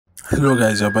Hello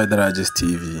guys, you're by Daraj's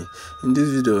TV. In this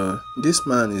video, this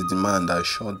man is the man that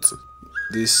shot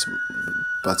this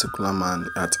particular man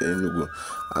at Enugu,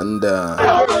 and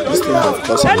this thing has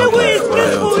caused a lot of riot.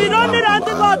 We don't need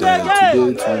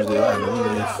anti-cultism again.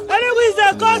 Enugu is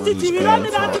the constitution. We don't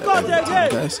need anti-cultism again.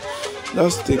 Guys,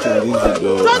 let's take on this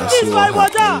video and see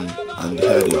what happened and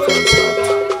hear the guns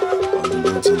out of the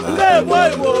meeting.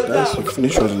 Guys, if you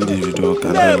finish watching this video,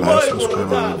 can I like,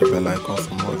 subscribe, and hit the bell icon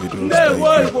for more videos. Thank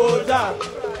you.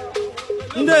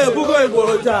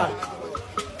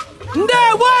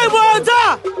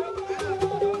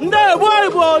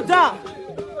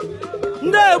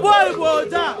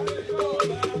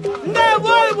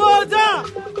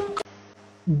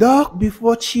 Dark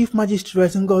before Chief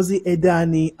Magistrate Okezie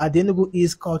Mba at the Enugu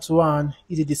East Court 1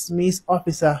 is the dismissed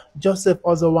officer Joseph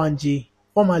Ozonwanji,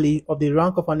 formerly of the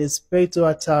rank of an inspector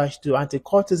attached to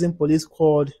Anti-Cultism Police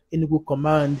Squad Enugu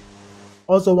Command.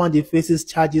 Ozonwanji faces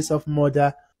charges of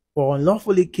murder for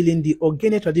unlawfully killing the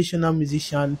ogene traditional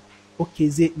musician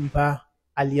Okezie Mba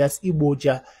alias Igbo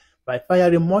Jah by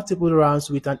firing multiple rounds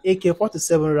with an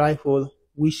AK-47 rifle,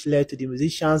 which led to the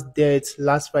musician's death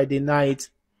last Friday night.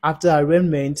 After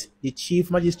arraignment, the Chief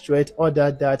Magistrate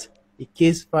ordered that the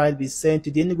case file be sent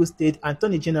to the Enugu State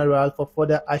Attorney General for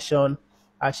further action,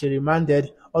 as she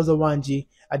remanded Ozonwanji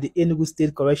at the Enugu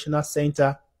State Correctional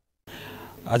Center.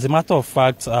 As a matter of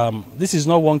fact, this is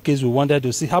not one case we wanted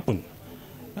to see happen.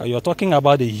 You're talking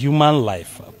about a human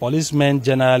life. Policemen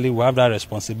generally will have that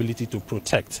responsibility to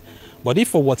protect. But if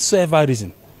for whatsoever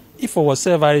reason,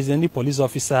 any police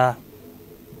officer,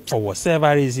 for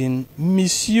whatever reason,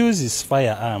 misuses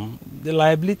firearm, the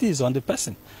liability is on the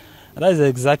person. And that is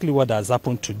exactly what has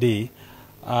happened today.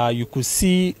 You could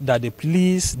see that the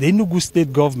police, the Enugu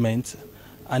state government,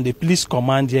 and the police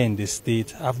command here in the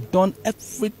state have done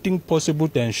everything possible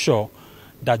to ensure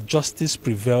that justice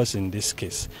prevails in this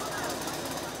case.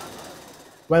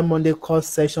 While Monday court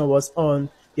session was on,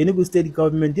 the Enugu state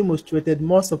government demonstrated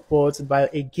more support by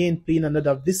again paying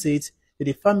another visit to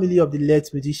the family of the late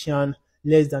musician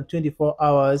less than 24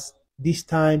 hours. This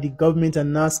time, the government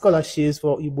announced scholarships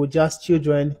for Igbo Jah's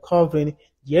children, covering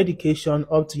the education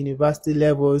up to university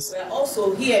levels. We're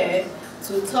also here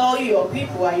to tell your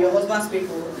people and your husband's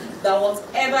people that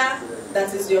whatever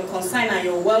that is your concern and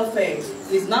your welfare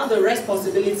is now the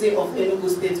responsibility of Enugu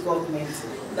state government.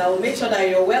 That will make sure that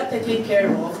you're well taken care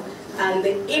of and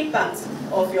the impact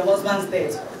of your husband's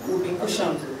death will be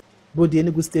cushioned. Both the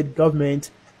Enugu state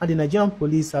government and the Nigerian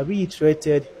police have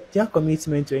reiterated their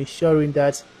commitment to ensuring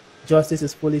that justice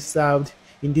is fully served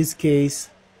in this case.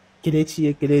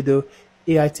 Kelechi Ekeledo,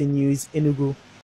 AIT News, Enugu.